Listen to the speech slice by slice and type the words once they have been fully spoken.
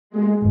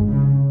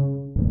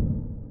I'm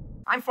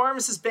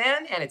Pharmacist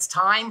Ben, and it's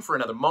time for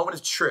another moment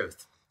of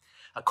truth.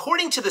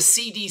 According to the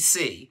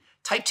CDC,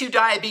 type 2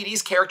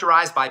 diabetes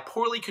characterized by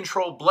poorly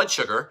controlled blood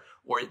sugar,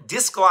 or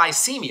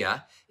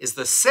dysglycemia, is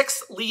the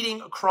 6th leading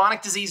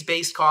chronic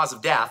disease-based cause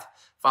of death,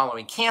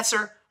 following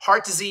cancer,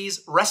 heart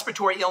disease,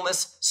 respiratory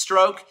illness,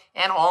 stroke,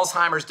 and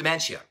Alzheimer's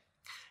dementia.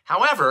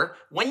 However,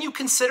 when you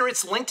consider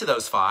its link to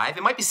those 5,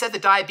 it might be said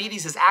that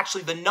diabetes is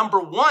actually the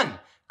 #1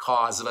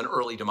 cause of an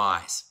early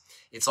demise.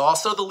 It's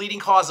also the leading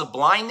cause of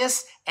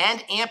blindness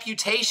and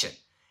amputation.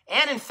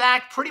 And in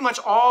fact, pretty much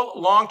all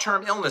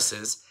long-term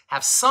illnesses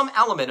have some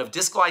element of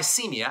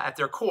dysglycemia at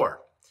their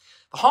core.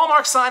 The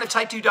hallmark sign of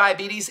type 2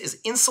 diabetes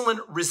is insulin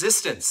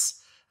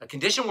resistance, a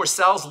condition where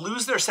cells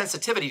lose their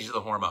sensitivity to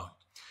the hormone.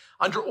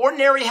 Under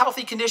ordinary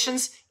healthy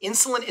conditions,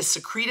 insulin is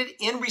secreted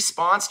in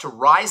response to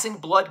rising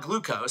blood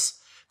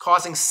glucose,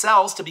 causing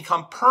cells to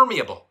become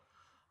permeable,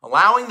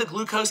 allowing the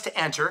glucose to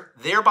enter,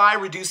 thereby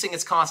reducing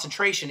its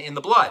concentration in the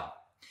blood.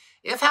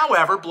 If,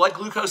 however, blood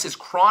glucose is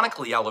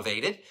chronically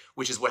elevated,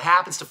 which is what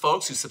happens to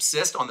folks who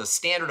subsist on the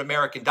standard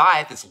American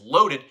diet that's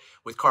loaded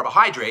with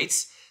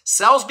carbohydrates,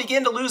 cells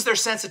begin to lose their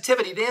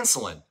sensitivity to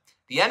insulin.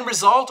 The end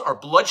result are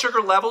blood sugar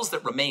levels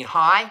that remain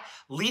high,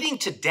 leading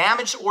to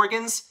damaged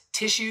organs,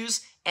 tissues,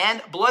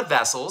 and blood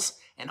vessels,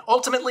 and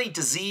ultimately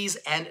disease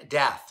and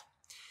death.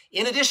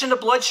 In addition to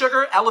blood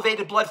sugar,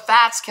 elevated blood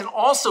fats can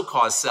also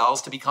cause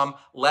cells to become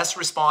less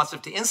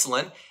responsive to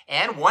insulin,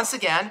 and once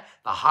again,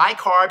 the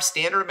high-carb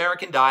standard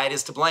American diet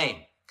is to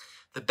blame.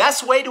 The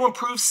best way to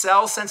improve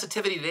cell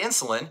sensitivity to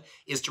insulin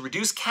is to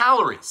reduce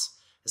calories,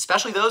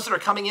 especially those that are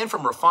coming in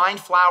from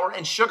refined flour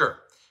and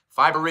sugar.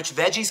 Fiber-rich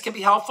veggies can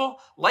be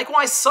helpful,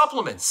 likewise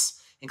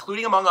supplements,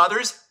 including, among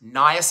others,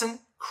 niacin,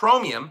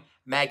 chromium,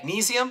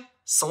 magnesium,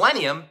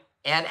 selenium,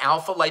 and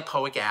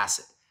alpha-lipoic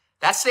acid.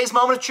 That's today's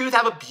moment of truth.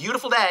 Have a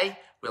beautiful day.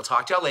 We'll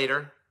talk to y'all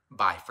later.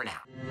 Bye for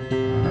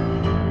now.